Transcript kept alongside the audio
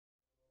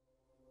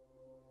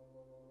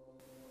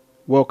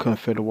Welcome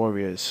fellow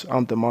warriors,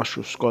 I'm the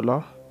Martial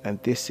Scholar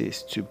and this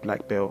is to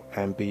Black Belt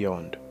and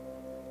Beyond.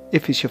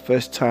 If it's your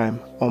first time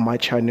on my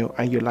channel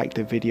and you like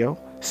the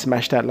video,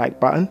 smash that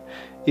like button.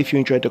 If you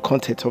enjoyed the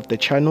content of the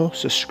channel,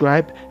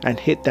 subscribe and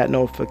hit that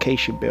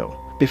notification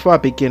bell. Before I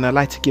begin, I'd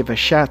like to give a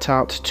shout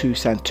out to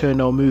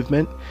Santurno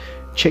Movement.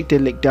 Check the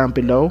link down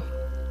below.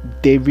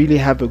 They really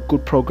have a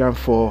good program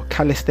for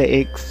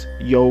calisthenics,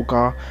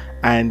 yoga,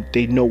 and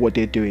they know what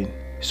they're doing.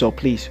 So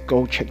please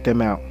go check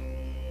them out.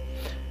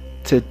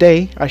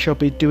 Today I shall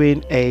be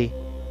doing a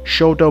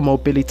shoulder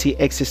mobility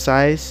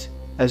exercise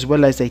as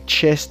well as a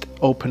chest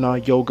opener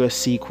yoga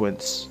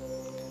sequence.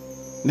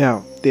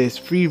 Now there's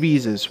 3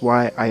 reasons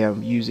why I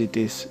am using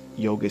this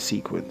yoga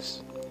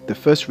sequence. The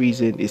first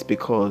reason is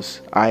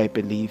because I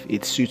believe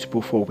it's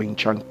suitable for Wing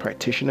Chun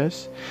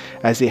practitioners,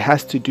 as it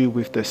has to do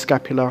with the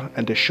scapula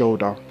and the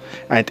shoulder,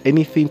 and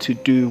anything to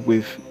do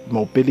with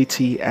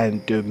mobility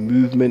and the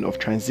movement of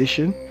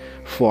transition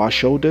for our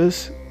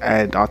shoulders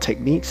and our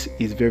techniques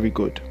is very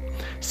good.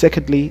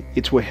 Secondly,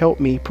 it will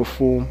help me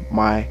perform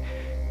my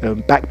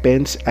back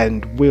bends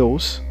and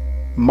wheels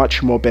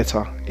much more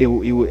better. It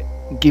will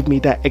give me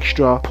that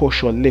extra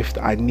push or lift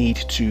I need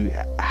to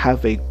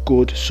have a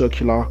good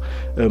circular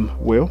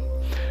wheel.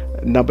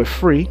 Number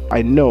 3,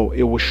 I know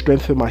it will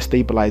strengthen my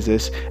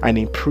stabilizers and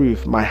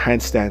improve my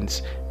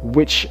handstands,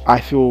 which I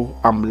feel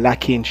I'm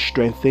lacking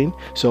strength in.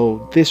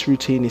 So this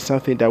routine is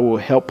something that will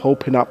help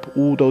open up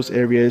all those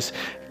areas,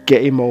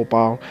 get it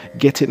mobile,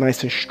 get it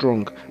nice and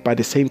strong, but at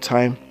the same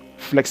time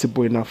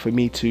flexible enough for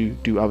me to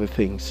do other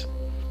things.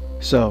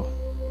 So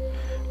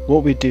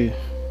what we do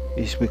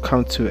is we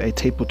come to a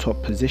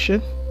tabletop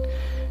position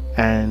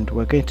and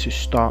we're going to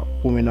start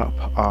warming up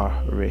our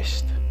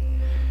wrist.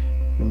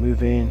 We're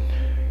moving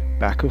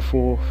back and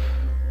forth,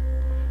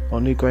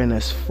 only going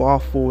as far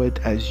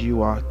forward as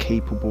you are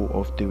capable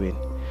of doing.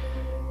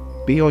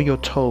 Be on your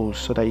toes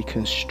so that you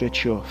can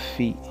stretch your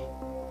feet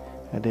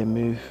and then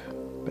move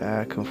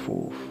back and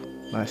forth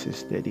nice and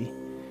steady.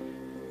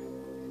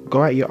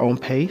 Go at your own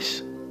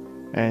pace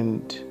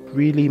and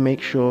really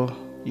make sure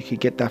you can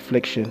get that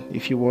flexion.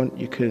 If you want,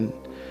 you can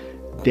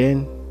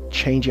then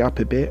change it up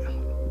a bit,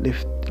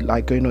 lift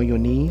like going on your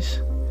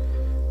knees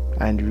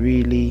and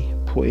really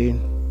put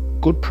in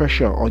good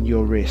pressure on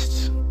your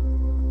wrists.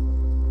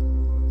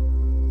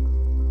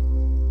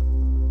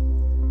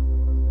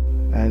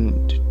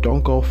 And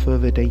don't go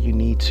further than you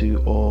need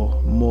to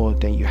or more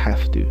than you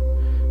have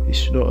to.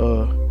 It's not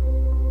a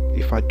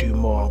if I do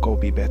more I'm gonna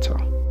be better.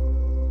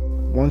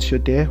 Once you're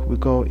there, we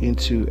go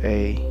into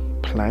a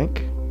plank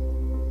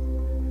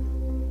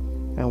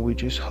and we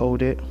just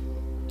hold it.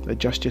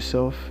 Adjust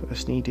yourself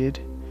as needed.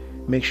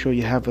 Make sure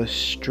you have a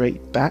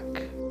straight back.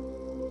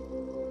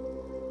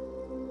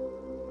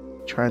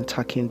 Try and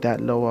tuck in that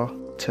lower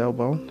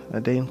tailbone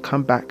and then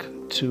come back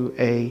to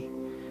a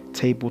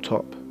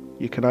tabletop.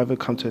 You can either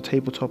come to a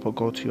tabletop or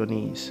go to your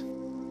knees.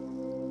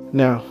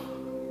 Now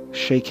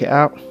shake it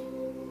out.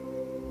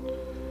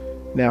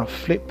 Now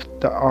flip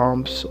the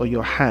arms or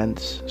your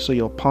hands so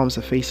your palms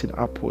are facing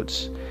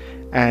upwards,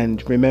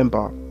 and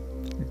remember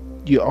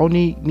you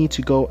only need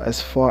to go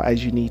as far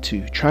as you need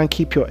to. Try and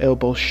keep your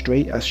elbows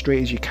straight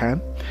as you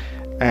can,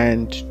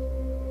 and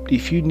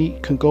if you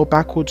can go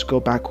backwards, go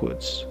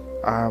backwards.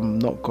 I'm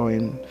not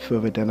going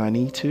further than I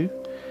need to.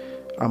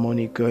 I'm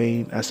only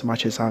going as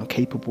much as I'm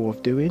capable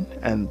of doing,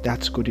 and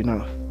that's good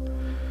enough.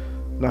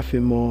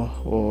 Nothing more,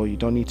 or you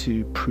don't need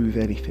to prove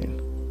anything.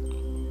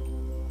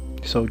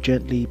 So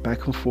gently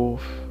back and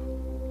forth.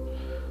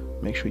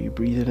 Make sure you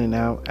breathe in and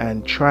out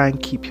and try and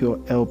keep your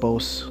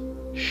elbows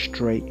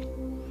straight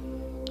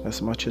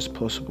as much as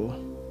possible.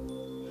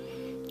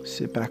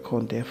 Sit back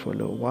on there for a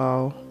little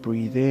while.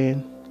 Breathe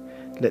in.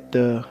 Let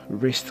the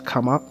wrist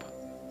come up.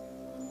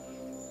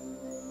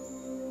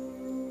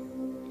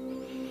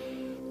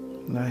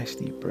 Nice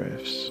deep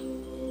breaths.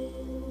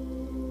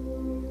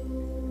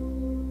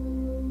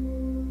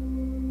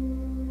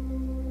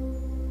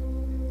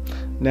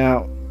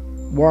 Now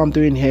what I'm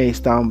doing here is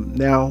that I'm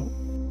now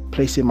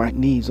placing my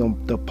knees on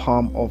the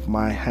palm of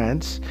my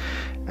hands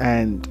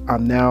and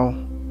I'm now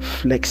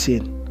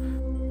flexing,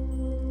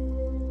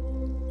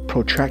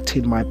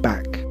 protracting my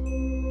back,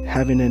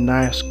 having a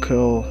nice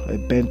curl, a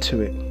bend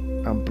to it.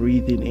 I'm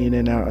breathing in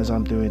and out as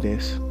I'm doing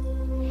this.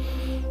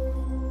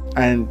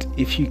 And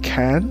if you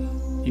can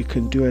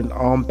do an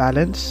arm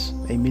balance,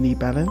 a mini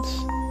balance,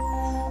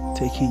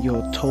 taking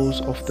your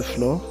toes off the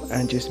floor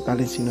and just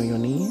balancing on your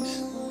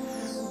knees.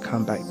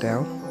 Come back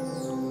down.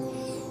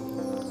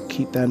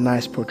 Keep that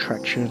nice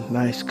protraction,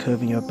 nice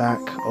curve in your back,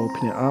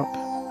 open it up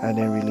and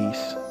then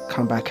release.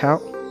 Come back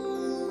out,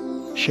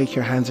 shake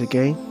your hands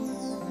again,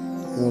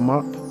 warm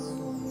up.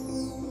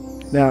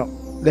 Now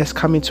let's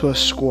come into a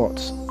squat.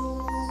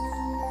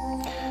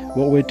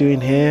 What we're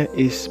doing here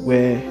is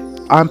where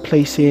I'm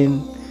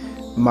placing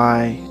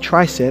my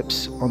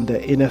triceps on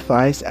the inner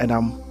thighs and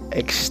I'm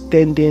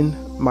extending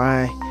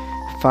my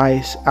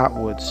thighs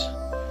outwards.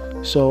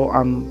 So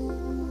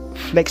I'm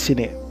flexing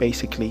it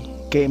basically,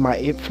 getting my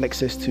hip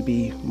flexors to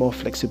be more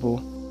flexible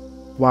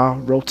while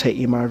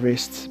rotating my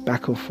wrists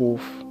back and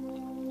forth.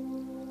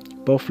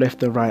 both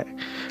left and right.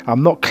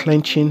 I'm not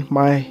clenching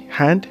my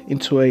hand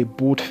into a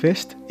balled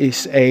fist.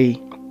 It's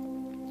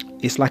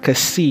like a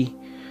C,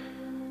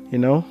 you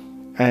know,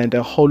 and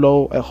a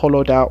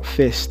hollowed out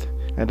fist,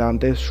 and I'm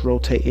just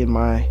rotating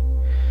my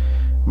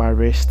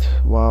wrist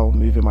while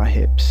moving my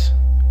hips.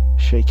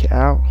 Shake it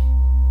out,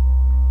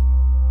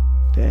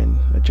 then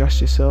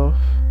adjust yourself.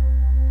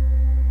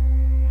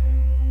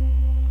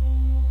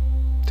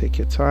 Take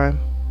your time.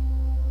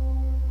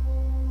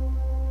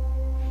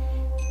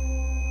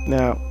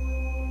 Now,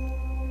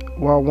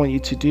 what I want you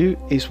to do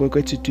is we're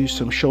going to do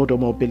some shoulder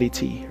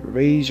mobility.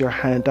 Raise your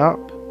hand up,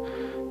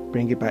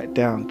 bring it back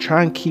down.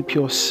 Try and keep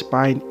your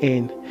spine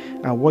in.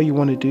 And what you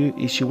want to do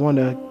is you want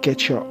to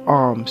get your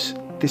arms.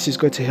 This is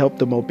going to help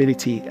the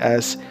mobility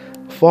as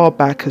far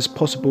back as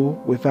possible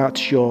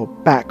without your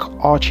back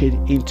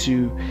arching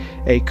into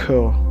a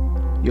curl.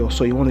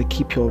 So you want to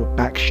keep your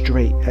back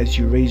straight as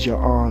you raise your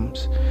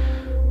arms,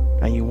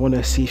 and you want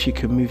to see if you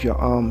can move your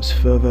arms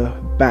further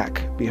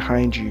back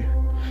behind you.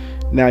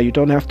 Now, you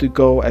don't have to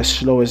go as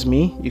slow as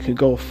me. You can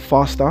go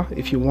faster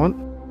if you want,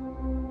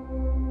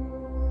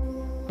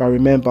 but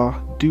remember,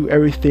 do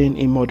everything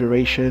in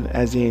moderation,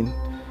 as in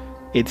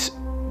it's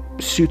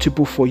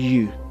suitable for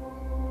you.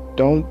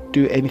 Don't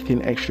do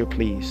anything extra,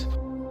 please.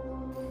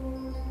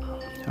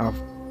 I'm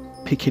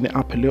picking it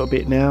up a little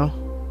bit now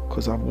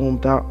because I've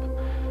warmed up.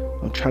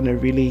 I'm trying to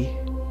really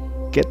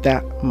get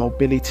that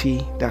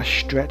mobility, that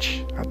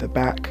stretch at the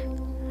back,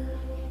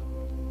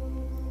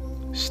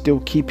 still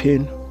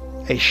keeping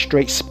a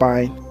straight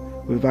spine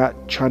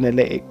without trying to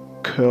let it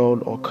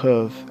curl or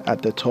curve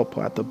at the top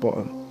or at the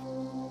bottom.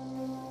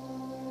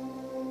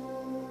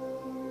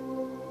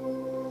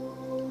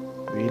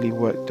 Really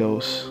work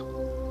those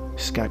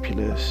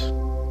scapulars,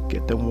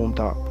 get them warmed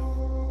up.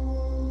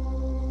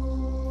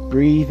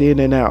 Breathe in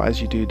and out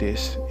as you do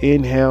this.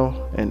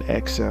 Inhale and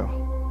exhale.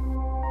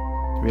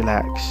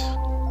 Relax.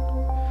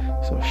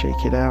 So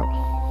shake it out.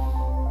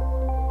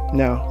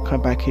 Now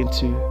come back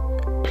into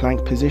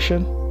plank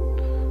position.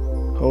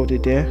 Hold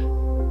it there.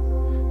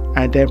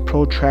 And then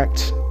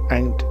protract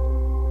and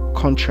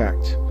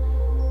contract.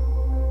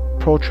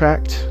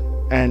 Protract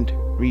and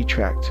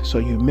retract. So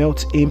you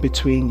melt in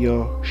between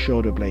your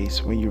shoulder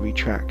blades when you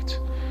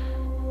retract.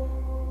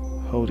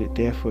 Hold it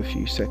there for a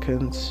few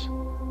seconds.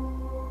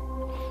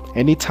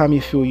 Anytime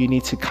you feel you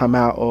need to come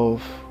out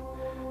of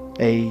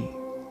a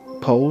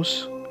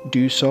pose,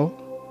 do so.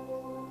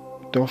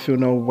 Don't feel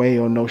no way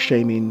or no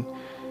shame in,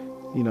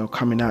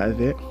 coming out of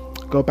it.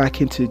 Go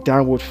back into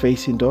downward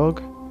facing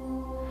dog.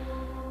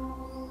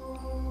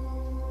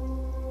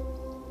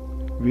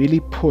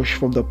 Really push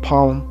from the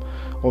palm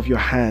of your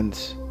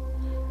hands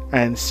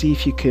and see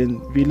if you can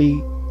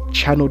really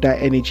channel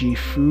that energy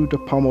through the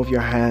palm of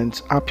your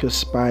hands, up your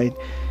spine,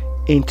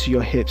 into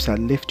your hips,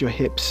 and lift your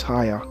hips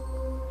higher.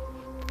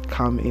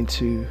 Come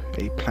into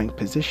a plank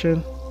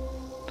position.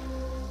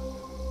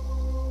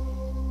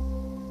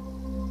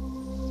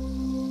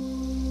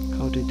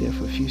 Hold it there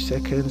for a few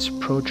seconds,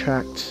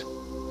 protract,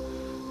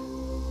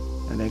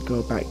 and then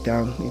go back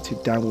down into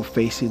downward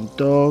facing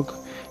dog.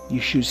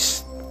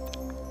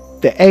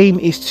 The aim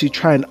is to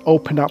try and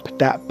open up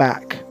that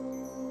back,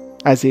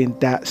 as in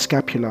that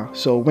scapula.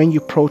 So when you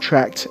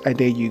protract and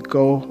then you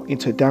go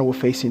into downward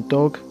facing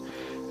dog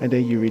and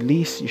then you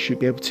release, you should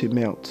be able to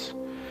melt.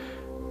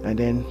 And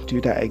then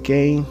do that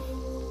again.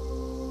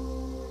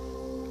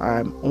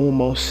 I'm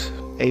almost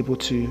able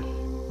to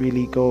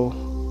really go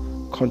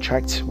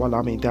contract while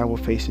I'm in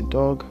downward facing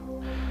dog.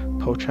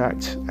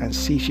 Protract and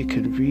see if you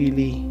can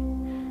really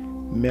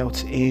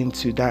melt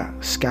into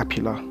that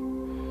scapula.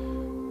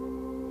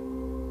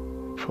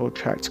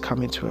 Protract,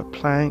 come into a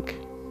plank,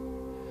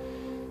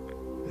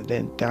 and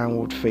then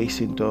downward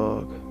facing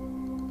dog.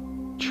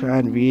 Try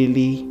and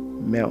really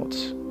melt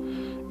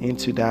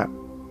into that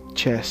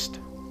chest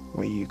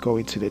when you go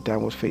into the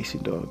downward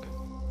facing dog.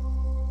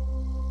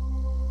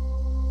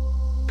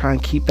 Try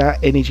and keep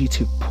that energy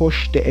to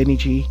push the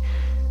energy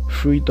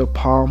through the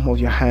palm of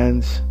your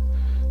hands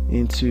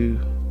into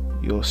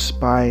your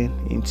spine,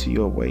 into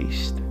your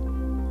waist.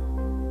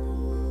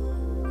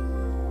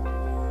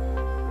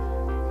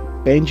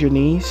 Bend your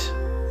knees,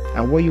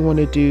 and what you want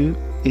to do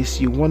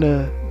is you want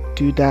to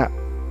do that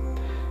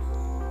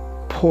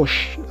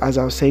push, as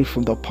I was saying,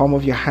 from the palm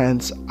of your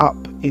hands up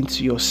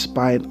into your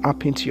spine,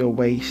 up into your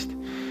waist,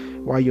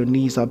 while your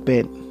knees are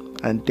bent,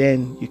 and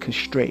then you can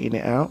straighten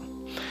it out.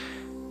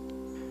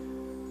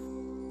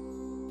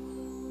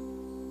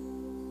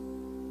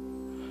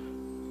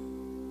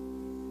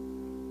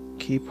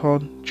 Keep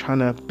on trying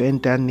to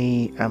bend that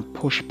knee and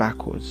push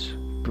backwards.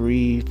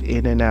 Breathe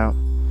in and out.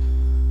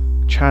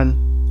 Try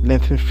and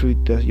lengthen through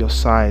your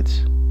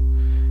sides.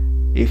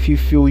 If you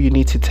feel you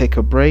need to take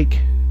a break,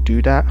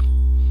 do that.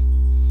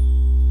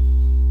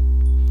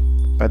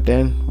 But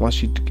then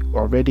once you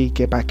are ready,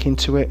 get back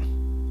into it.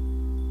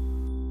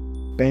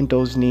 Bend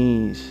those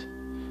knees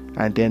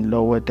and then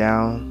lower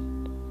down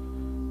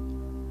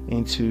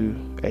into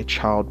a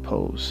child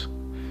pose.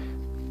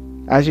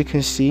 As you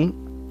can see,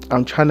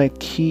 I'm trying to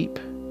keep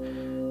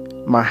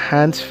my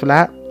hands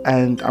flat,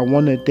 and I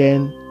want to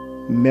then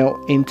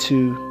melt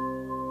into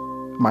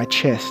my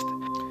chest.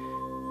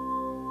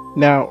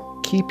 Now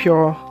keep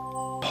your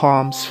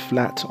palms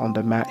flat on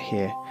the mat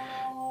here.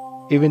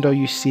 Even though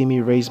you see me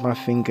raise my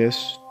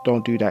fingers,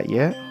 don't do that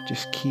yet.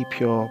 Just keep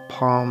your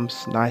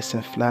palms nice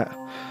and flat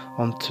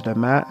onto the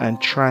mat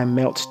and try and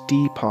melt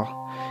deeper.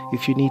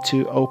 If you need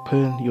to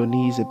open your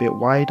knees a bit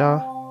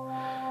wider,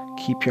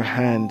 keep your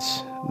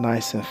hands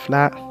nice and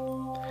flat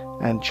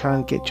and try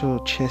and get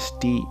your chest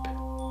deep.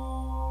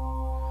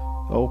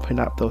 Open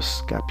up those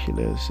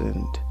scapulars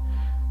and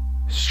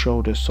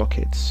shoulder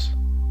sockets.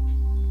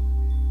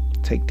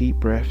 Take deep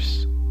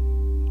breaths.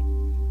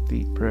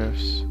 Deep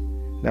breaths.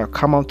 Now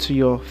come onto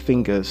your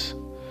fingers.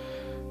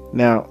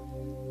 Now,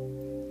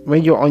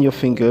 when you're on your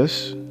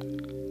fingers,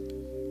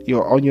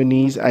 you're on your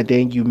knees and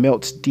then you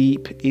melt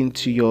deep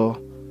into your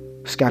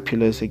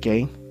scapulars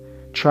again.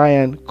 Try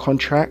and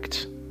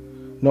contract,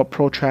 not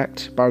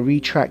protract, but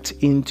retract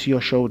into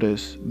your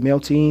shoulders.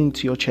 Melt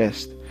into your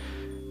chest.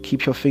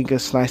 Keep your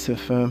fingers nice and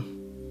firm.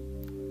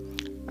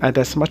 And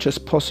as much as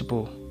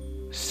possible,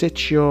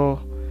 sit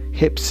your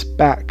hips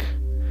back.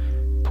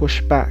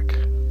 Push back.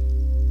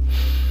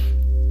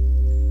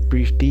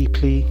 Breathe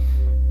deeply.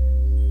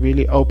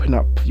 Really open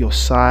up your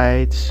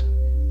sides.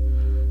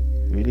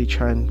 Really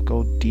try and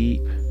go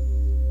deep.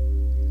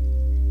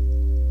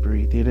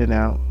 Breathe in and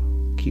out.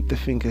 Keep the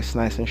fingers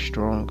nice and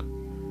strong.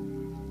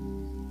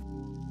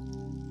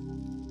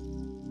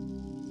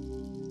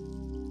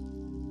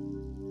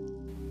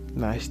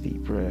 Nice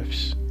deep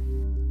breaths.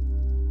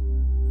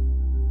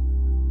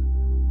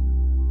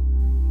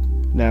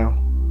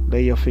 Now,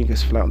 lay your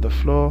fingers flat on the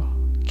floor.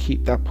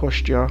 Keep that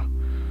posture.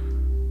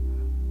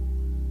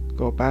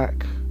 Go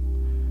back.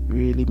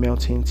 Really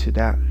melt into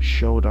that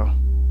shoulder.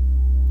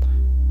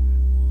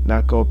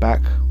 Now go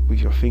back with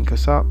your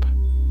fingers up.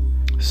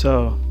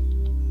 So,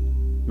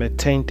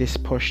 maintain this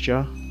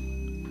posture.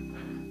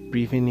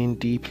 Breathing in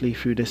deeply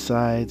through the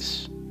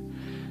sides.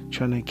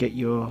 Trying to get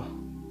your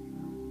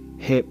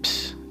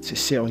hips to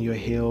sit on your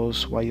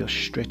heels while you're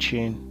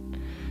stretching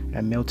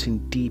and melting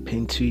deep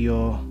into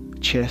your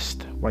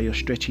chest while you're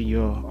stretching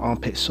your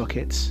armpit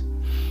sockets.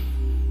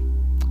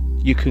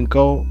 You can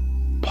go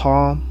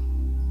palm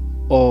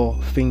or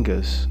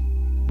fingers,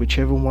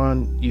 whichever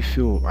one you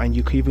feel, and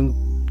you can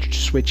even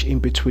switch in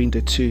between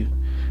the two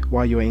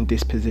while you're in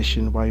this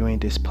position, while you're in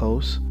this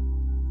pose,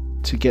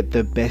 to get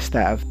the best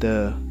out of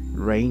the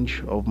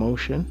range of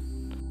motion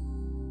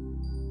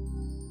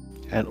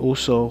and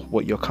also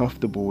what you're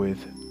comfortable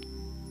with.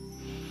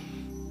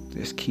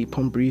 Just keep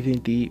on breathing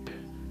deep,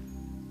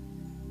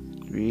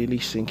 really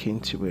sink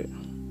into it.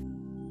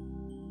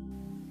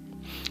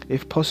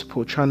 If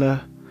possible, trying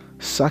to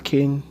suck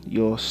in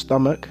your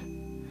stomach,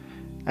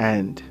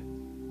 and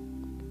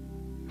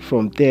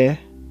from there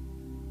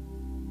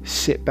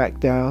sit back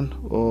down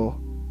or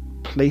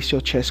place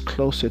your chest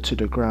closer to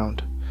the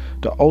ground.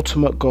 The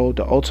ultimate goal,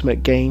 the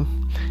ultimate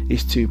game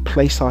is to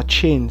place our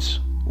chins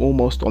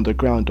almost on the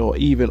ground or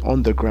even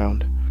on the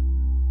ground.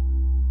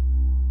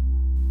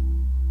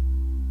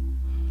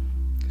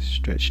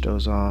 Stretch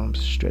those arms,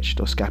 stretch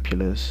those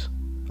scapulars,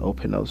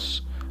 open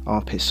those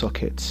armpit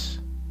sockets.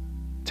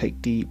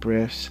 Take deep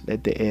breaths,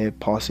 let the air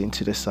pass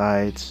into the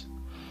sides.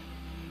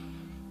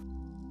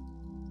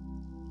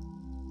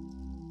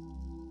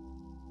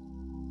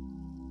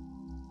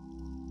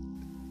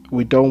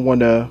 We don't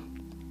want to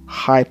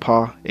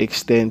hyper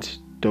extend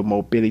the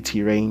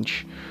mobility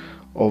range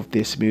of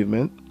this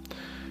movement,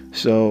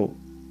 so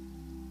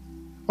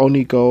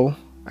only go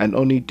and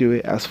only do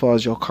it as far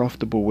as you're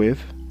comfortable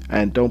with,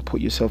 and don't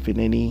put yourself in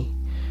any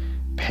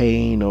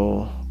pain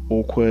or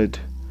awkward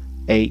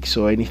aches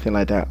or anything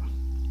like that.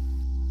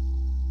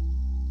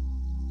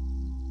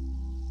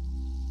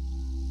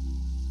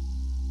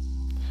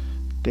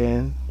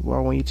 Then what I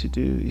want you to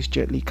do is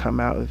gently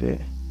come out of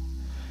it.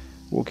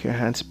 Walk your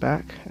hands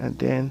back and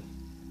then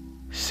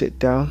sit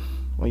down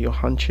on your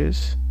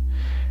haunches.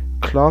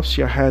 Clasp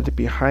your hand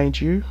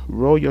behind you,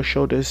 roll your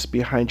shoulders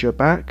behind your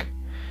back,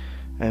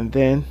 and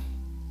then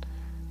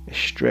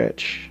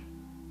stretch.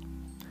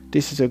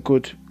 This is a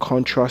good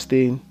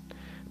contrasting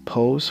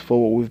pose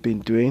for what we've been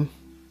doing.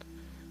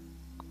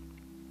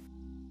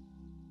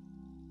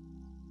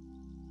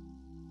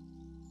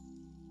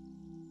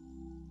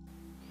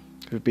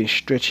 We've been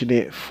stretching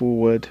it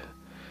forward,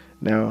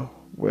 now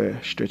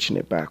we're stretching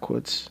it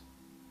backwards.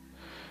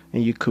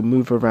 And you can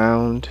move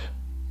around,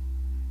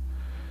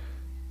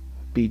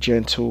 be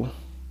gentle,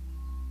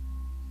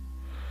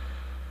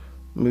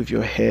 move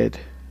your head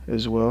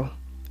as well.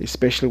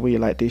 Especially when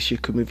you're like this, you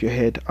can move your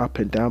head up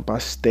and down,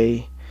 but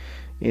stay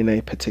in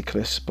a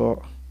particular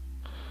spot.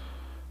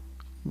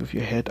 Move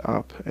your head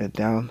up and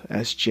down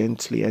as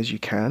gently as you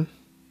can.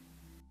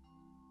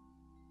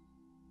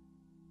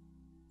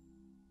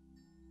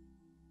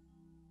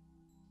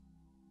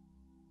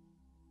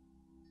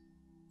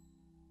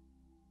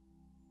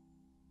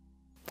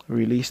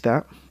 Release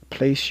that.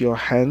 Place your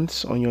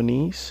hands on your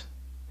knees,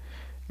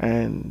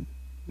 and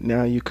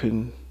now you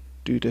can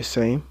do the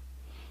same.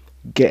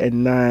 Get a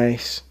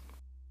nice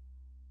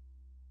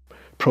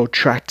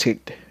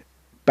protracted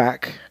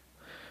back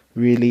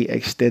Really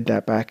extend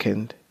that back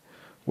and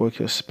work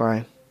your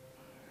spine.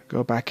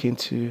 Go back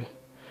into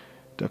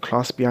the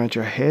clasp behind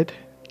your head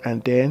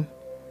and then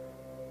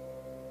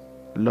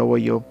lower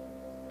your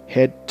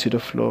head to the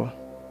floor.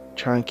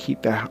 Try and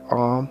keep that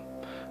arm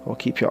or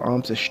keep your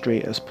arms as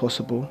straight as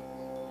possible.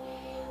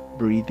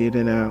 Breathe in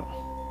and out.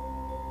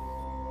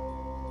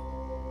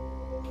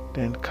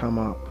 Then come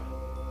up,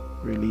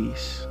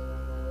 release.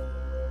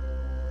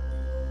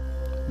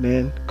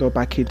 Then go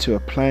back into a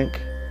plank,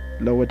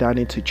 lower down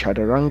into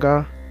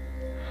chaturanga,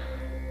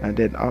 and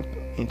then up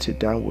into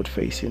downward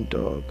facing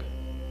dog.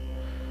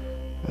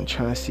 And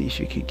try and see if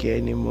you can get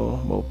any more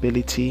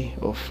mobility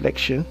or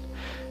flexion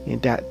in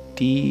that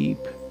deep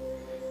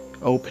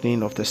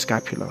opening of the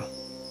scapula.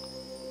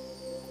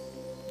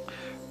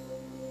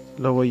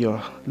 Lower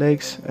your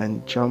legs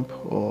and jump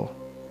or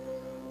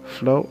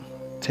float.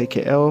 Take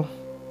a L,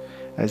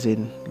 as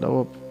in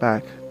lower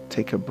back.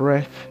 Take a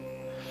breath.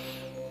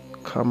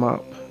 Come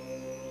up.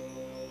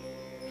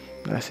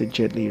 Nice and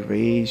gently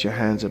raise your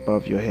hands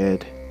above your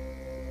head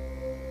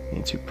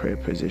into prayer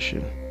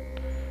position.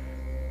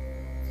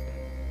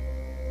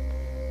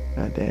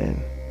 And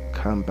then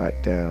come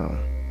back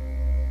down.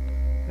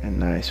 A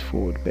nice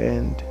forward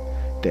bend.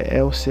 The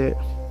L sit.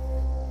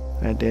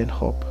 And then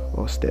hop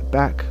or step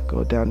back.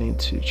 Go down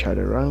into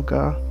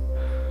chaturanga.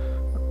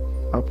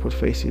 Upward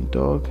facing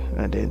dog.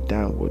 And then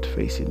downward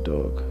facing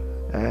dog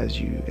as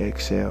you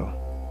exhale.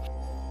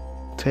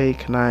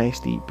 Take nice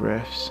deep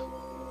breaths.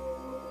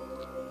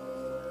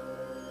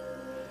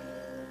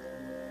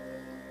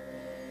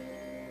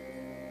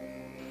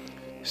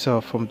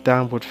 So from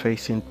downward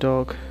facing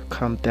dog,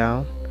 come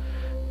down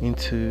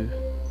into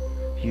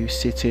you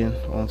sitting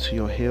onto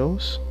your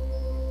heels.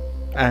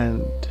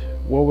 And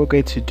what we're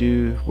going to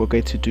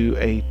do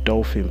a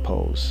dolphin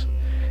pose.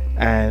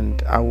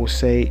 And I will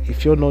say,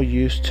 if you're not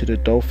used to the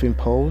dolphin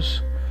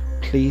pose,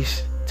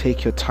 please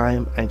take your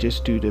time and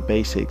just do the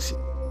basics.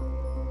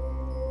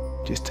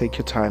 Just take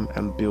your time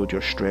and build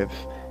your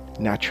strength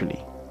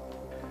naturally.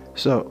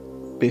 So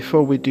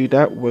before we do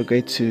that, we're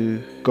going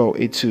to go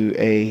into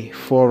a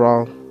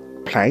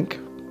forearm plank.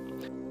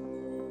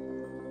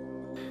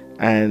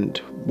 And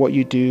what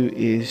you do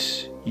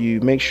is you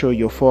make sure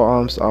your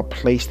forearms are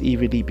placed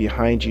evenly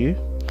behind you.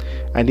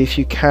 And if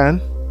you can,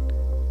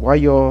 while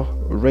you're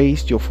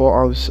raised, your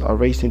forearms are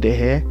raised in the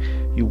air,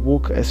 you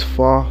walk as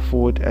far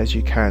forward as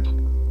you can.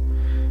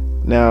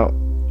 Now,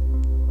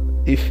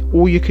 if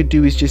all you could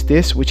do is just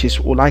this, which is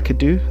all I could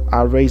do,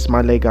 I'll raise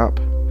my leg up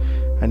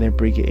and then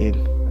bring it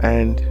in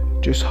and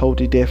just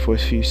hold it there for a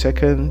few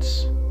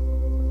seconds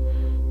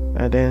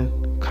and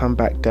then come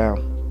back down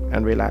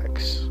and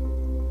relax.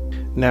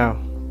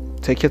 Now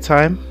take your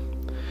time.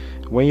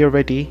 When you're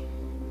ready,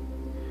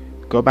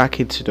 go back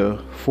into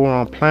the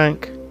forearm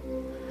plank,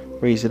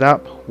 raise it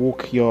up,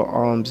 walk your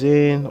arms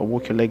in or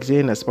walk your legs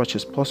in as much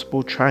as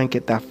possible. Try and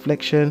get that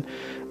flexion.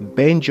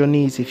 Bend your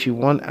knees if you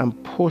want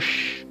and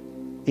push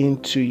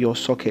into your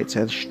sockets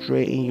and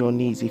straighten your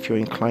knees if you're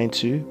inclined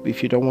to.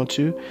 If you don't want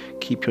to,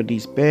 keep your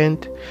knees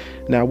bent.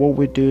 Now what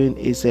we're doing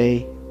is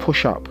a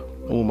push-up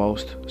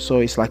almost, so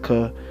it's like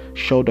a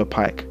shoulder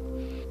pike.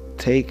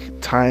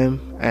 Take time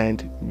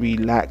and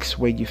relax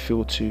when you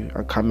feel to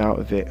and come out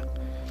of it.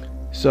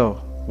 So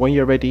when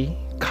you're ready,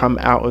 come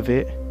out of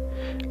it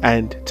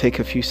and take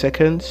a few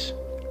seconds,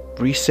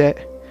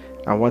 reset,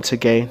 and once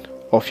again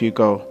off you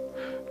go.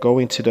 Go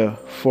into the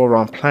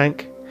forearm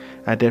plank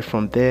and then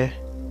from there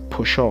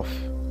push off.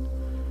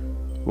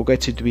 We're going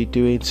to be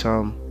doing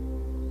some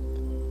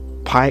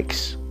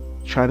pikes,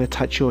 trying to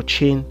touch your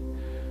chin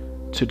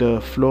to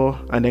the floor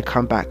and then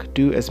come back.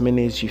 Do as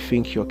many as you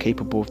think you're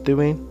capable of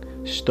doing.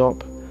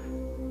 Stop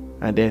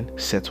and then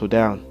settle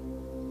down.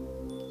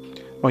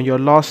 On your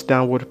last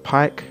downward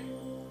pike,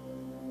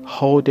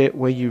 hold it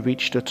where you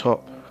reach the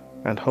top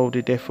and hold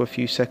it there for a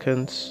few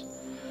seconds.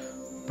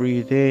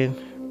 Breathe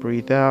in,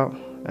 breathe out,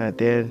 and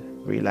then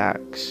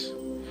relax.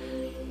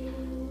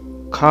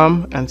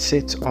 Come and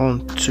sit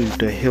onto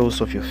the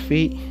heels of your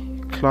feet.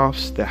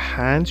 Clasp the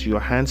hands, your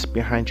hands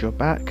behind your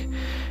back,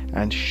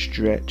 and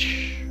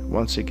stretch.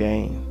 Once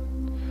again,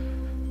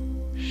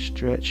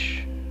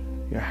 stretch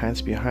your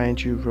hands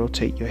behind you.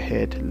 Rotate your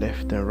head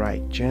left and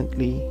right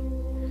gently.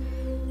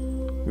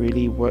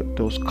 Really work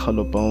those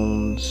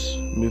collarbones,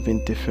 move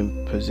in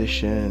different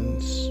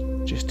positions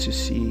just to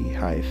see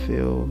how it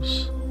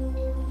feels.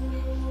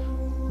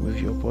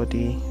 Move your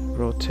body,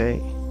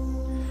 rotate,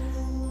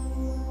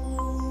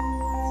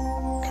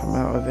 come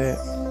out of it.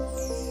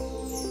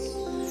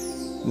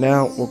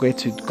 Now we're going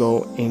to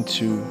go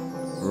into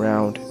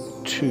round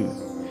 2,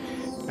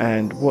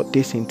 and what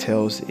this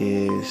entails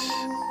is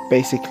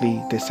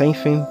basically the same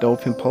thing,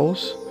 dolphin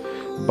pose,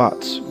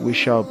 but we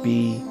shall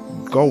be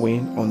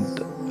going on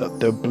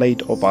the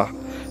blade of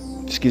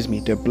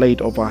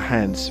our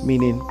hands,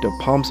 meaning the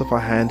palms of our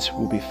hands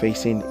will be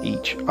facing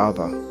each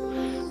other.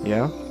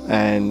 Yeah,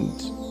 and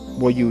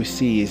what you will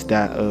see is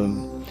that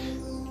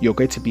you're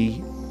going to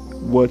be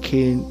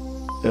working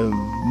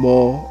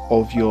more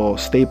of your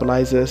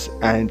stabilizers,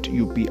 and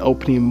you'll be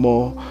opening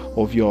more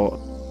of your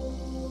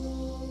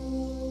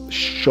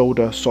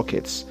shoulder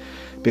sockets,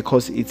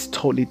 because it's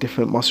totally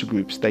different muscle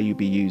groups that you'll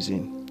be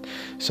using.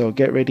 So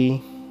get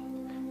ready,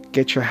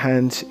 get your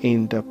hands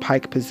in the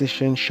pike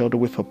position, shoulder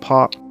width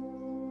apart,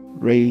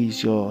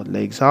 raise your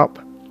legs up,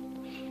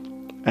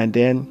 and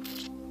then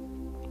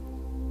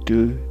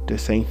do the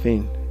same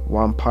thing.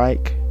 One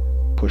pike,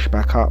 push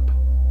back up,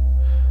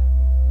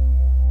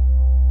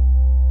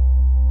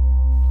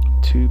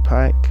 two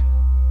pike,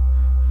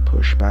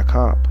 push back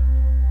up,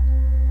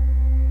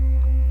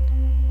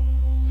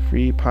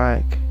 three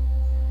pike,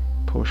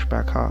 push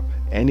back up.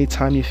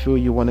 Anytime you feel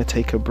you want to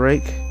take a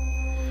break,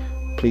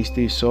 please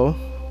do so.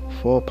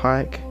 Four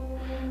pike,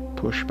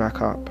 push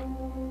back up.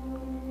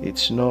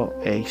 It's not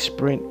a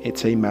sprint,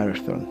 it's a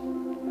marathon.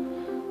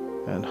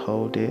 And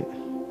hold it,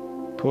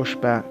 push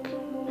back,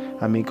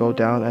 go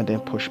down and then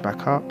push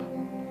back up.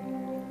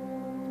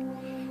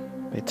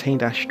 Maintain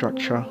that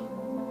structure.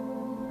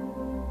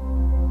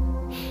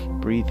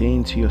 Breathe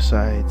into your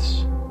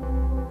sides.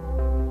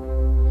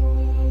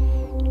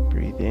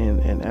 Breathe in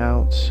and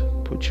out.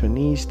 Put your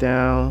knees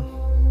down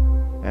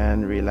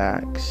and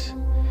relax.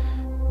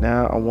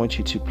 Now I want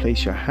you to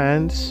place your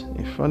hands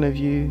in front of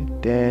you,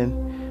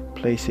 then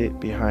place it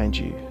behind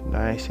you,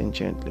 nice and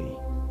gently.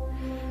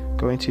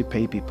 Go into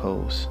baby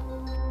pose.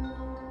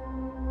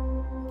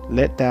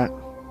 Let that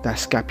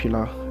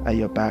scapula at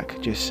your back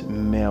just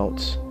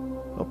melt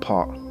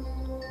apart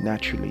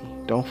naturally.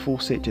 Don't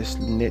force it, just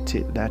let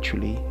it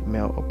naturally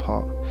melt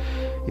apart.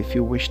 If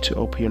you wish to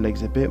open your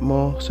legs a bit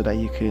more so that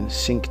you can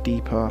sink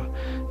deeper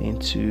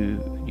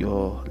into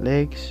your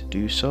legs,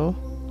 do so.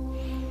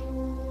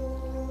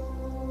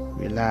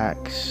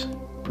 Relax,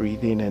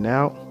 breathe in and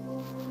out.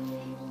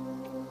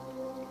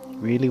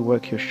 Really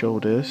work your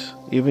shoulders.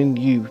 Even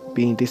you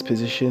being this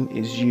position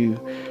is you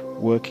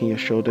working your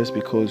shoulders,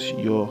 because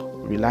you're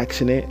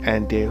relaxing it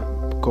and they're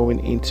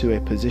going into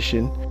a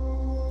position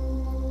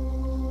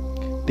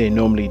they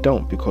normally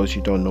don't, because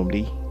you don't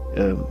normally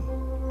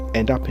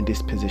end up in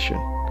this position.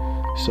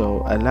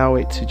 So allow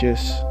it to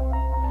just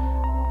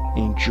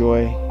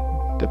enjoy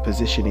the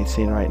position it's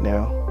in right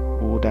now.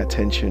 All that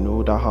tension,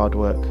 all that hard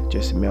work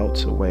just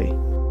melts away.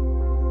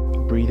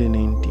 Breathing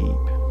in deep.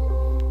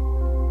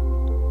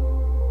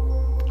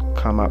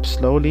 Come up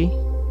slowly.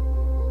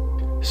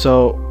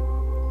 So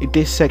in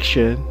this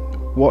section,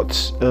 what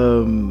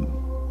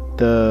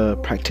the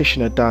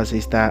practitioner does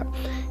is that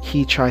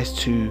he tries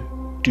to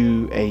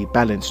do a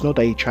balance. Not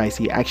that he tries,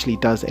 he actually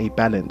does a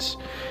balance.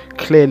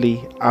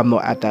 Clearly I'm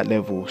not at that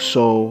level,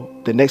 so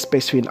the next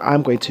best thing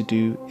I'm going to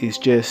do is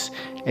just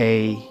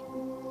a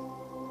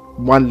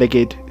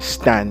one-legged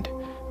stand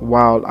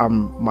while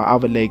my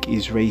other leg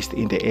is raised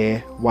in the air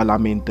while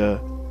I'm in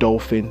the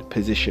dolphin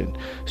position.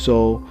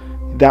 So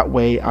that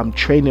way I'm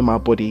training my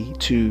body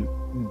to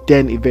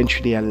then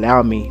eventually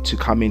allow me to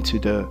come into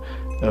the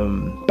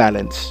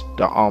balance,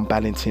 the arm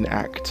balancing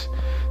act.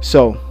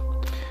 So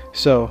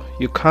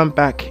you come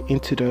back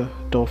into the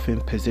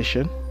dolphin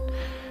position,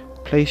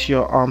 place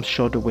your arms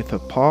shoulder width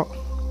apart,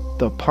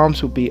 the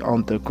palms will be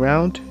on the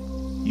ground,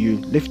 you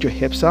lift your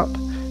hips up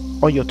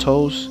on your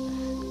toes,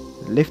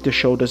 lift the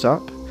shoulders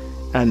up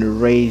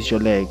and raise your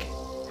leg.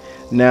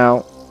 Now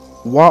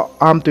what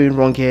I'm doing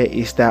wrong here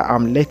is that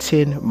I'm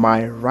letting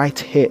my right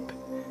hip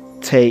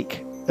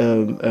take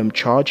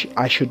charge.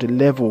 I should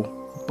level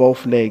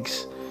both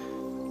legs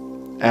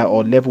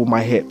or level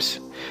my hips,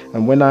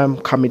 and when I'm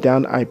coming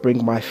down I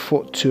bring my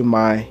foot to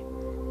my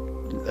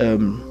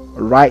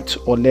right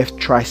or left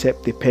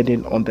tricep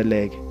depending on the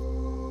leg.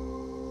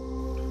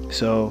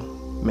 So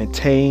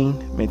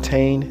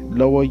maintain,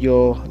 lower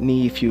your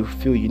knee if you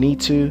feel you need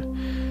to,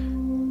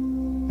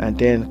 and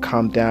then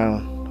come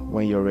down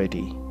when you're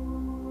ready.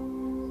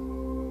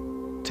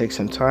 Take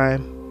some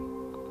time,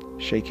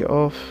 shake it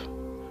off,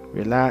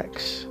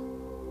 relax.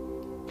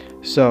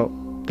 So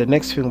the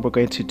next thing we're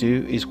going to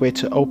do is we're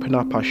to open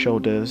up our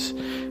shoulders,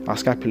 our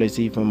scapulas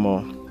even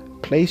more.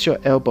 Place your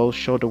elbows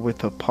shoulder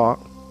width apart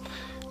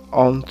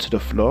onto the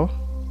floor.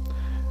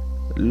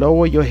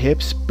 Lower your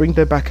hips, bring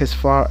them back as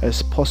far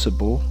as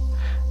possible,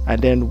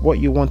 and then what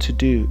you want to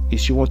do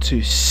is you want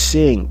to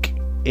sink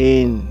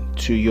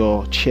into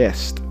your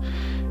chest.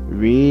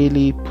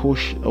 Really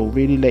push or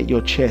really let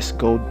your chest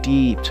go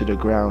deep to the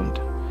ground.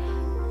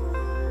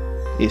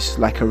 It's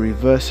like a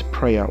reverse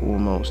prayer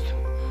almost.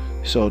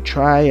 So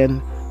try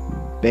and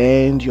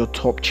bend your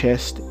top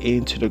chest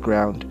into the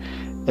ground.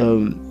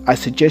 I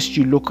suggest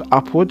you look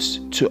upwards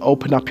to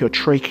open up your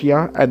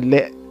trachea and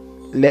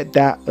let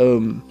that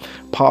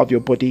part of your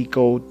body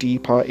go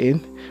deeper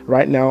in.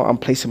 Right now I'm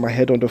placing my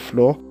head on the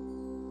floor.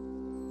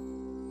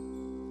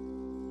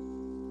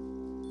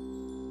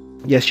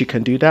 Yes, you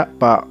can do that,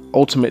 but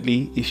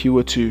ultimately if you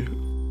were to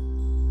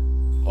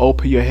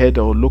open your head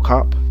or look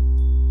up,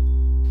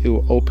 it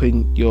will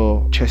open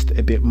your chest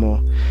a bit more.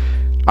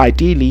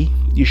 Ideally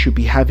you should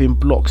be having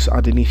blocks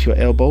underneath your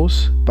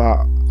elbows,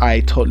 but I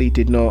totally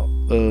did not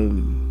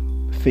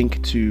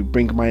think to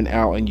bring mine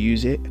out and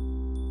use it,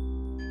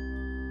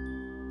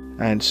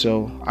 and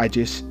so I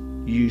just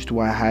used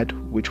what I had,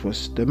 which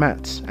was the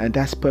mats, and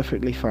that's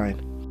perfectly fine.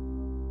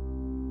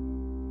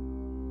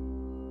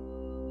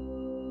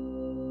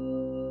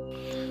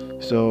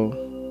 So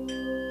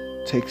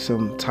take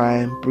some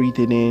time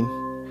breathing in.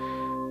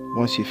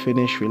 Once you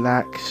finish,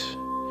 relax,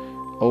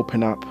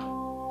 open up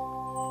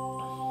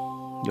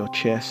your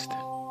chest,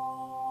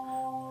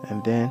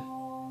 and then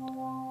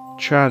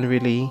try and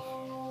really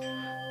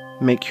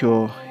make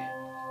your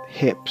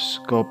hips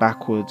go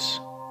backwards.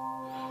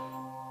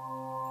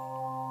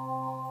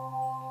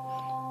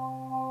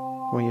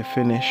 When you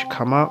finish,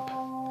 come up,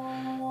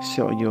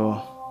 sit on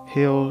your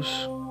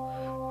heels,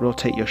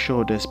 rotate your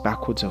shoulders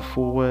backwards and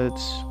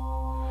forwards,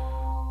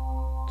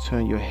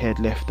 turn your head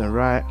left and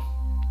right.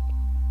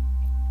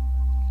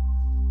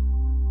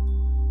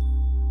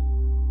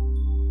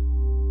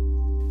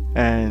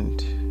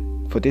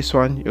 And for this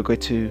one, you're going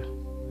to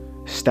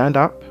stand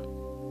up,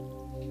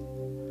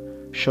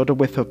 shoulder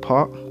width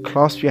apart,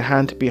 clasp your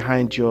hand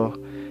behind your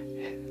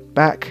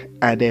back,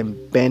 and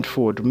then bend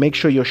forward. Make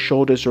sure your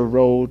shoulders are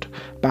rolled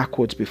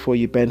backwards before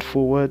you bend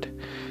forward,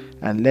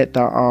 and let that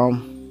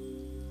arm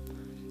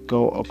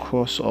go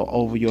across or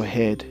over your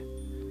head.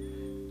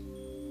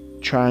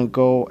 Try and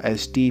go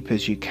as deep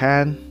as you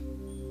can.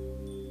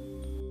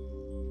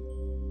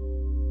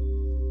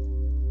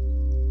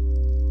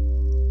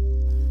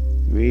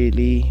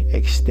 Really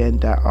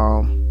extend that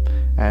arm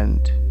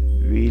and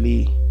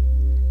really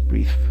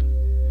breathe.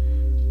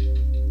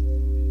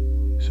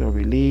 So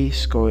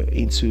release, go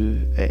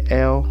into an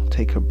L,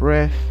 take a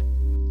breath,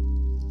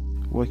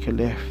 work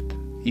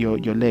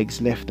your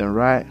legs left and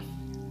right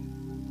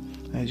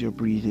as you're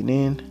breathing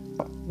in.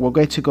 We're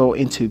going to go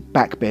into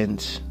back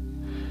bends,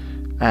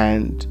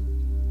 and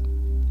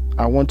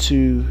I want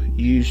to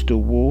use the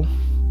wall,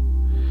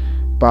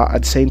 but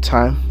at the same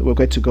time we're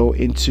going to go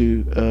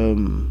into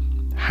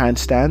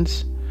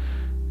handstands.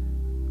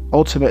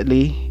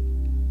 Ultimately,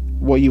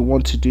 what you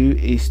want to do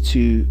is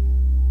to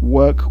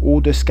work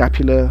all the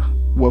scapular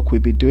work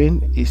we've been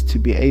doing, is to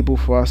be able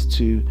for us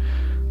to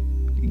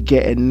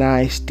get a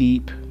nice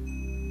deep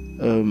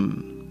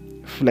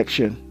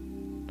flexion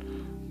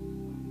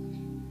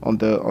on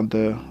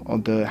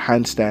the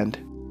handstand.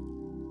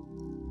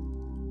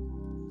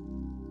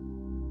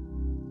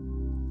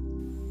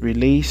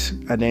 Release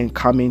and then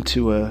come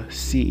into a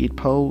seated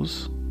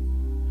pose.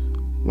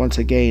 Once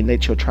again,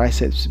 let your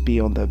triceps be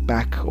on the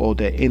back or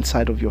the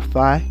inside of your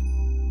thigh,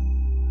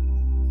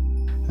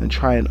 and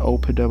try and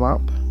open them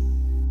up.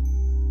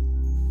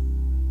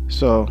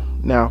 So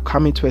now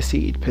come into a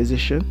seated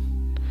position,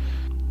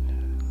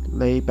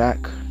 lay back,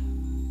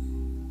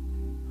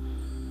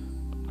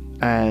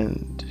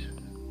 and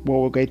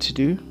what we're going to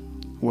do,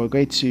 we're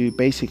going to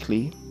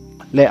basically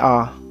let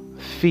our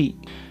feet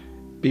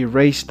be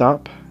raised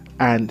up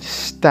and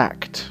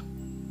stacked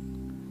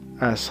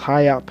as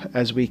high up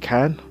as we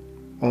can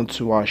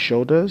onto our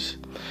shoulders,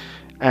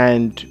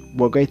 and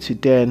we're going to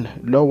then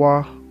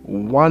lower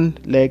one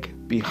leg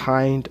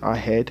behind our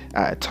head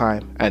at a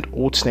time and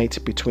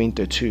alternate between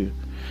the two.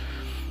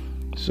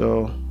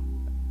 So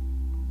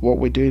what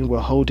we're doing, we're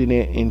holding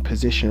it in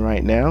position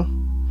right now,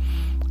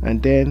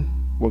 and then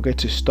we're going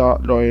to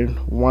start lowering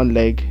one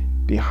leg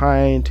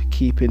behind,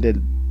 keeping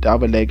the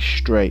other leg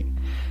straight.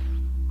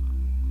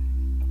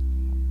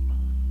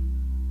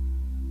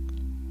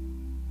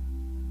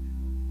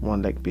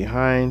 One leg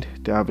behind,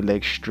 the other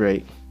leg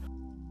straight.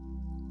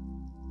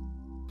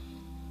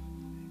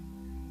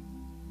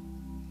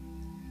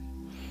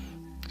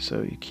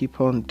 So you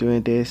keep on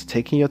doing this,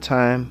 taking your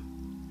time.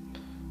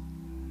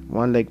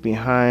 One leg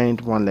behind,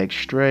 one leg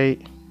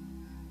straight.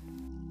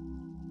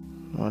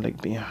 One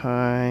leg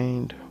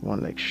behind,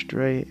 one leg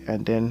straight.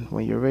 And then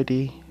when you're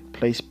ready,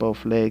 place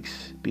both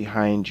legs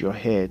behind your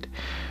head.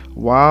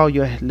 While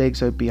your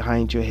legs are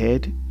behind your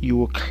head, you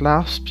will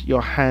clasp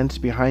your hands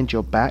behind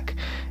your back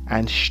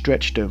and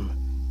stretch them.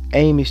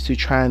 Aim is to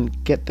try and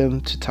get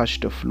them to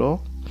touch the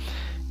floor.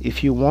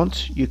 If you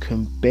want, you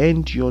can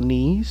bend your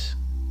knees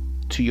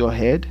to your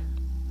head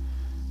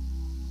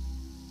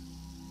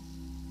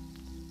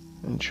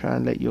and try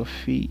and let your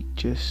feet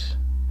just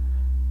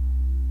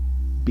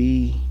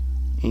be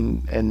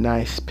in a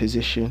nice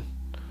position.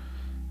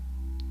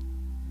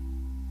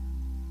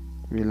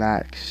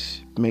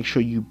 Relax. Make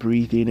sure you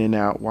breathe in and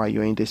out while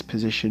you're in this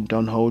position.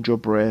 Don't hold your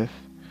breath.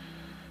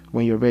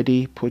 When you're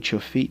ready, put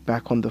your feet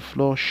back on the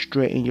floor,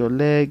 straighten your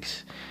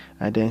legs,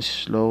 and then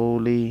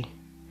slowly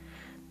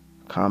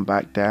come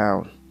back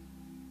down.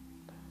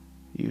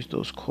 Use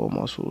those core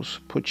muscles.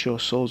 Put your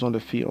soles on the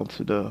feet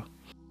onto the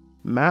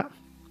mat.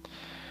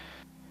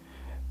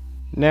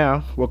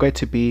 Now we're going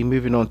to be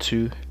moving on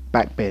to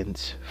back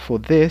bends. For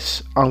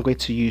this, I'm going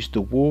to use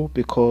the wall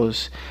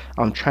because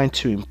I'm trying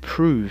to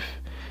improve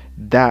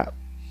that,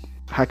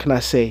 how can I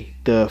say,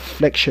 the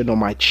flexion on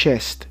my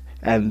chest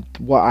and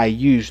what I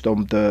used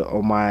on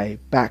my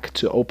back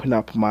to open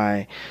up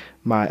my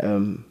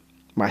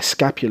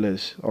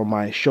scapulars on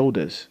my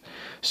shoulders.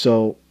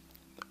 So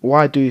what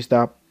I do is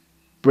that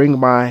bring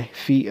my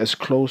feet as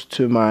close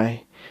to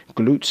my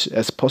glutes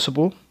as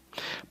possible,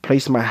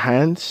 place my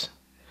hands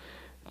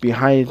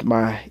behind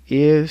my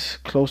ears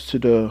close to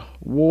the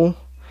wall,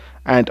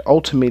 and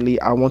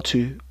ultimately I want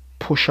to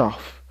push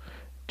off,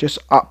 just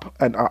up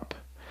and up.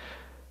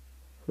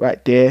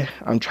 right there,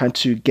 I'm trying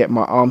to get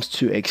my arms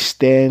to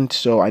extend,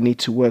 so I need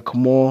to work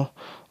more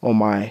on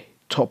my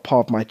top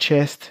part of my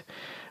chest.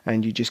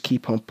 And you just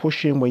keep on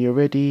pushing. When you're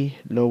ready,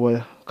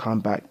 lower,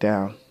 come back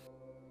down.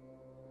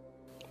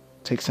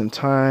 Take some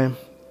time.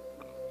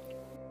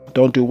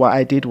 Don't do what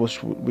I did,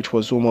 which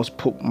was almost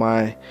put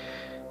my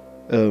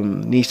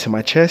knees to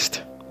my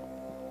chest.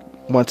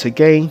 Once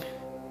again,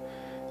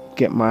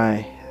 get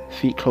my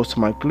feet close to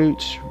my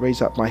glutes,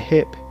 raise up my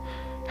hip,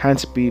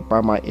 hands be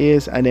by my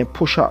ears, and then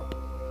push up.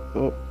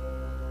 Oh,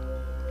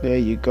 there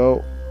you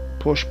go.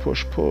 Push,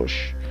 push,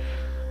 push.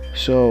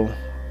 So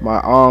my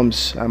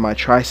arms and my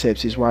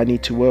triceps is what I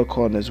need to work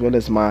on, as well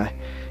as my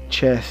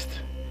chest.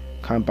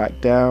 Come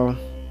back down.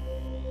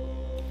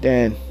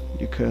 Then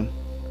you can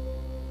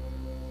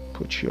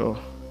put your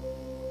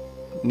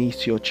knees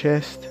to your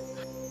chest,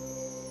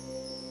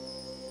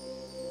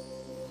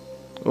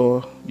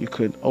 or you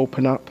could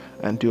open up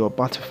and do a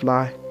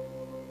butterfly.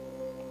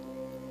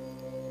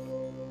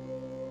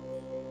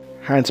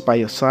 Hands by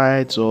your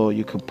sides, or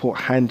you can put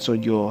hands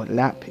on your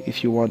lap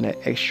if you want an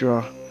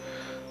extra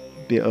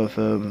bit of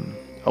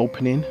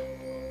opening.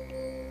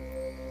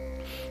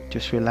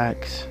 Just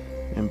relax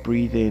and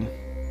breathe in.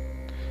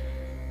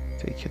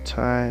 Take your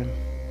time.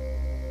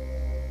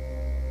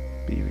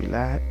 Be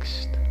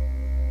relaxed.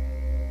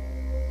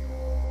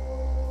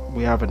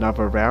 We have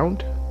another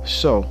round.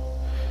 So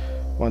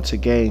once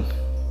again,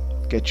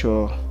 get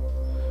your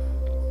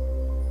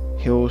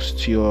heels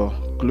to your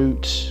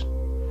glutes,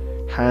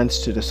 hands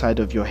to the side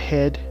of your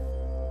head,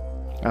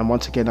 and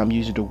once again I'm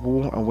using the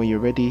wall. And when you're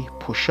ready,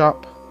 push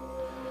up,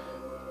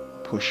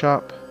 push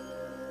up.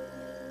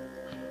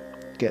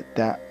 Get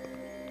that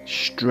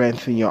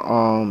strength in your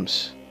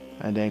arms,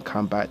 and then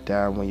come back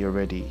down when you're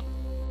ready.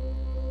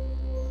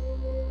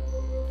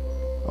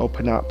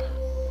 Open up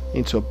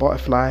into a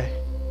butterfly.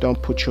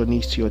 Don't put your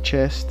knees to your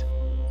chest.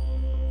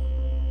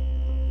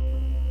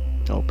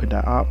 Open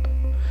that up.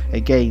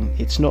 Again,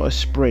 it's not a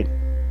sprint.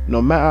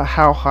 No matter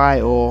how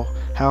high or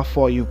how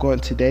far you've gone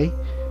today,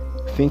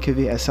 think of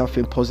it as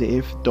something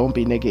positive. Don't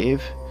be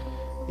negative.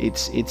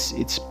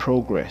 It's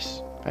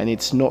progress, and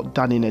it's not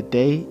done in a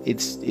day.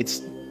 It's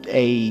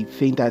a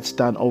thing that's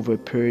done over a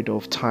period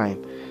of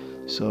time.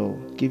 So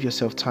give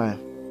yourself time.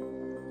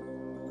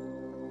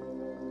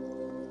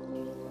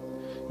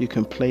 You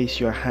can place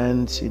your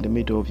hands in the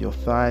middle of your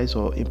thighs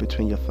or in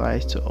between your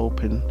thighs to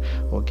open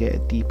or get a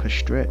deeper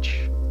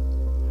stretch.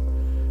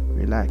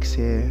 Relax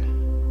here.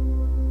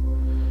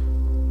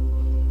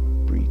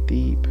 Breathe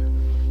deep.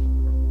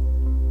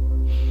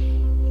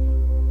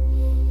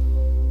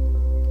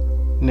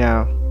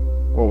 Now,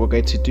 what we're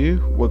going to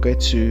do, we're going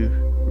to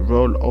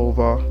roll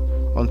over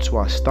onto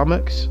our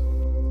stomachs,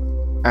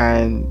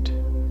 and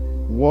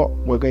what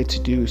we're going to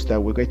do is that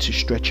we're going to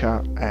stretch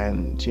out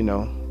and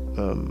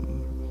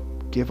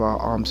give our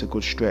arms a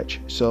good stretch.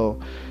 So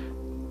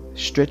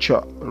stretch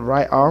your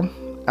right arm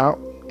out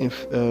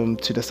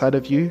to the side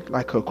of you,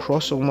 like a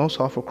cross, almost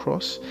half a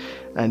cross,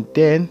 and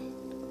then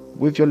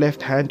with your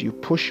left hand you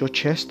push your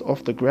chest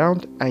off the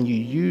ground, and you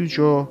use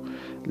your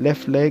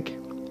left leg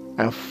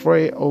and throw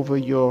it over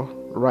your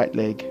right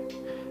leg,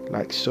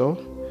 like so,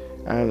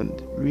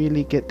 and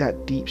really get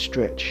that deep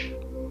stretch.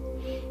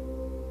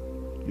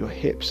 Your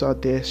hips are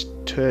there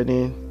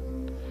turning,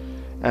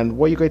 and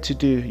what you're going to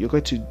do, you're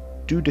going to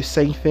do the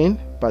same thing,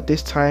 but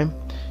this time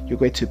you're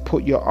going to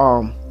put your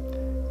arm,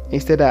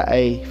 instead at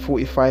a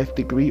 45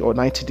 degree or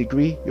 90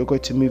 degree, you're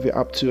going to move it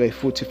up to a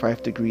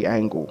 45 degree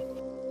angle.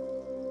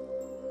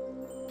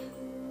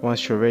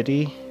 Once you're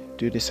ready,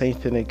 do the same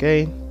thing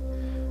again.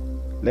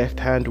 Left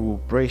hand will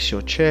brace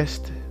your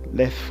chest,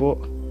 left foot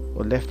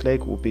or left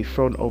leg will be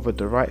thrown over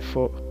the right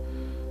foot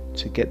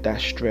to get that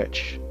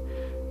stretch.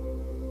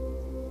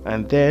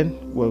 And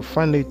then we're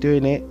finally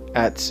doing it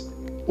at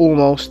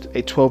almost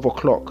a 12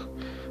 o'clock,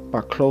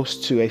 but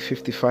close to a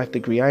 55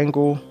 degree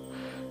angle,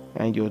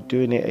 and you're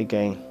doing it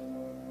again.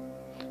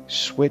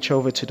 Switch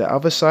over to the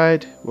other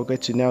side. We're going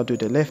to now do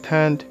the left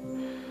hand,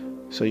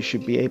 so you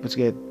should be able to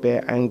get a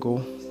better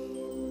angle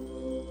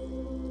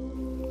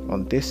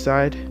on this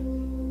side.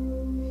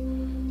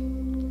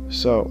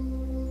 So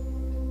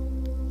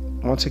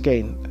once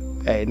again,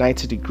 a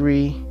 90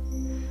 degree,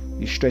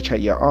 you stretch out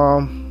your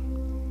arm,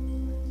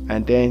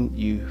 and then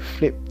you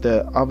flip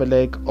the other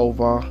leg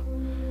over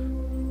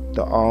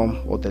the arm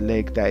or the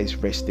leg that is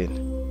resting.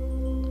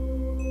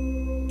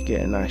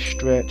 Get a nice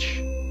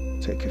stretch.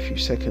 Take a few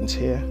seconds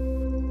here.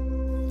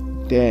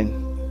 Then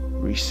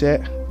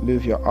reset,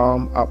 move your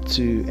arm up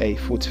to a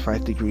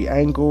 45 degree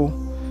angle,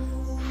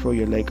 throw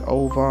your leg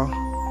over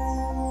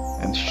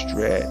and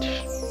stretch.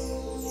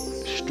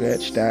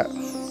 Stretch that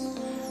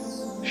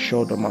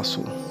shoulder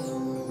muscle.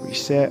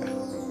 Reset,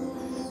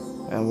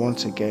 and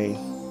once again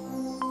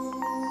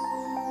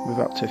move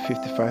up to a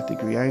 55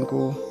 degree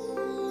angle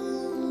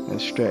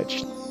and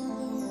stretch.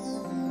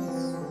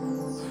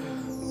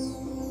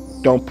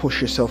 Don't push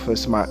yourself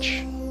as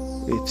much.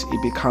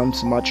 It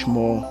becomes much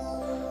more,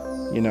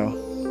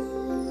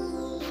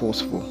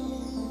 forceful.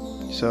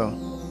 So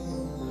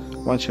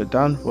once you're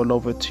done, roll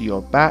over to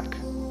your back.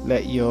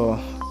 Let your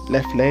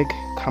left leg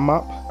come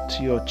up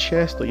to your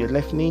chest or your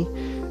left knee,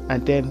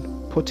 and then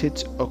put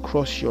it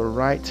across your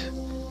right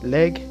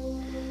leg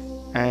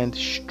and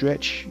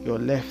stretch your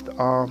left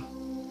arm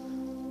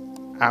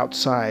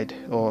outside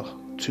or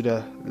to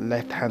the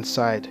left hand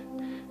side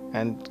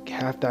and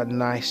have that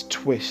nice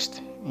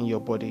twist in your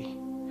body.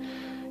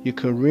 You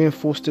can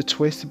reinforce the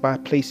twist by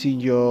placing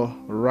your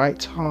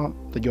right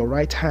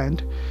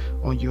hand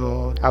on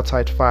your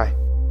outside thigh.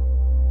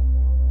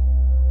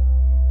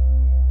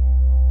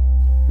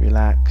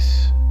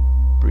 Relax,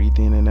 breathe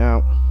in and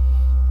out.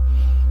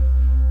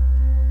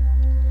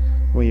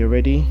 When you're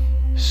ready,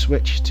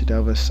 switch to the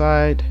other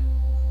side.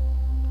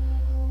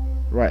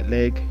 Right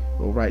leg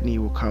or right knee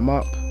will come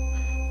up,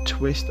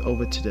 twist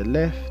over to the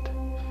left,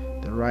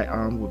 the right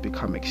arm will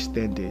become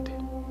extended,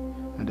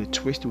 and the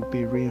twist will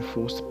be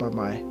reinforced by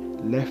my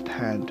left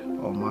hand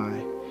on my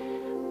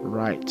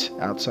right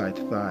outside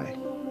thigh.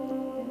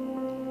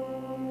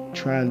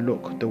 Try and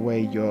look the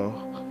way your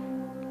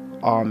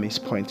arm is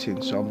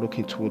pointing, so I'm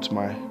looking towards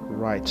my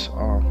right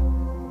arm.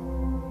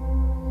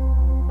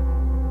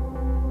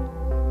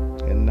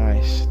 A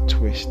nice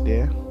twist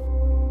there.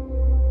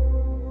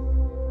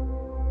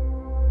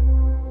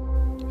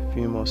 A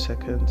few more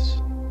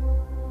seconds.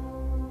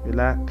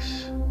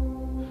 Relax.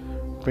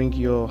 Bring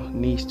your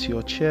knees to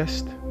your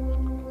chest.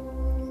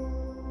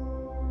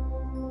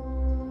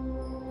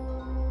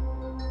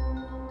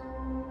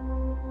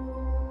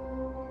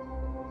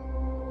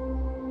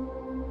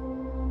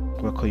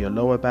 Work on your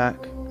lower back.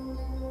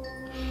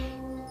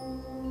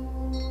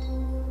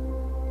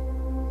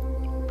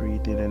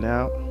 Breathe in and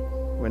out.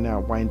 We're now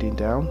winding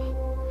down.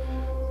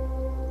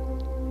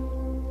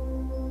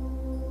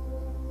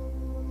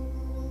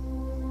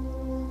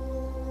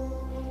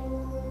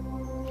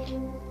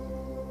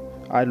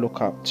 I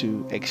look up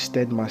to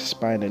extend my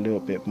spine a little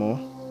bit more,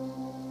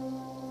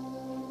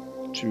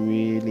 to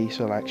really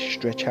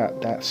stretch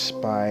out that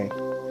spine.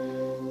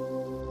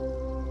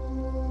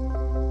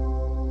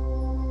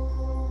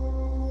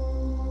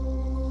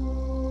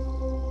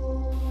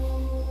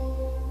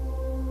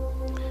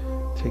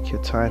 Take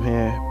your time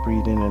here,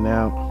 breathe in and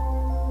out.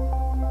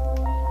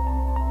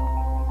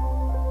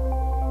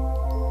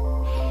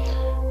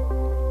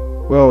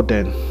 Well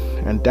then,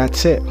 and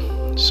that's it.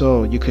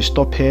 So you can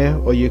stop here,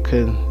 or you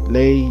can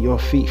lay your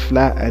feet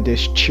flat and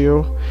just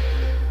chill.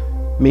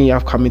 Me,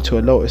 I've come into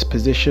a lotus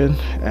position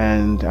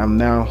and I'm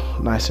now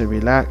nice and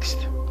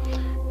relaxed.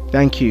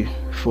 Thank you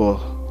for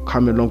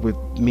coming along with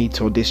me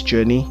to this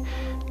journey.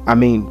 I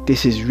mean,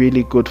 this is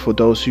really good for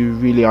those who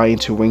really are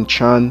into Wing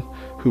Chun,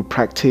 who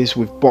practice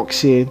with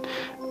boxing,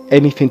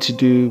 anything to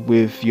do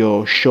with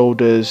your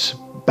shoulders,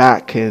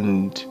 back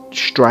and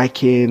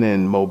striking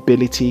and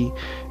mobility.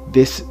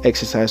 This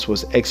exercise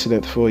was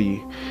excellent for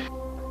you.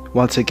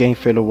 Once again,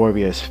 fellow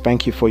warriors,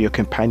 thank you for your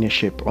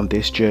companionship on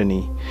this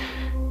journey.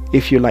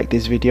 If you like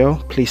this video,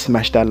 please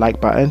smash that like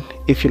button.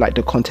 If you like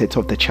the content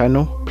of the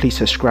channel, please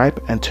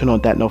subscribe and turn on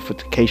that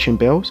notification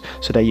bells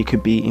so that you can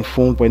be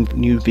informed when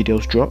new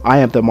videos drop. I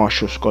am the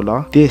Martial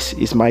Scholar. This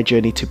is my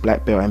journey to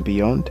black belt and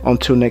beyond.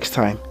 Until next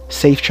time,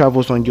 safe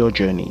travels on your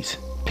journeys.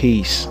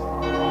 Peace.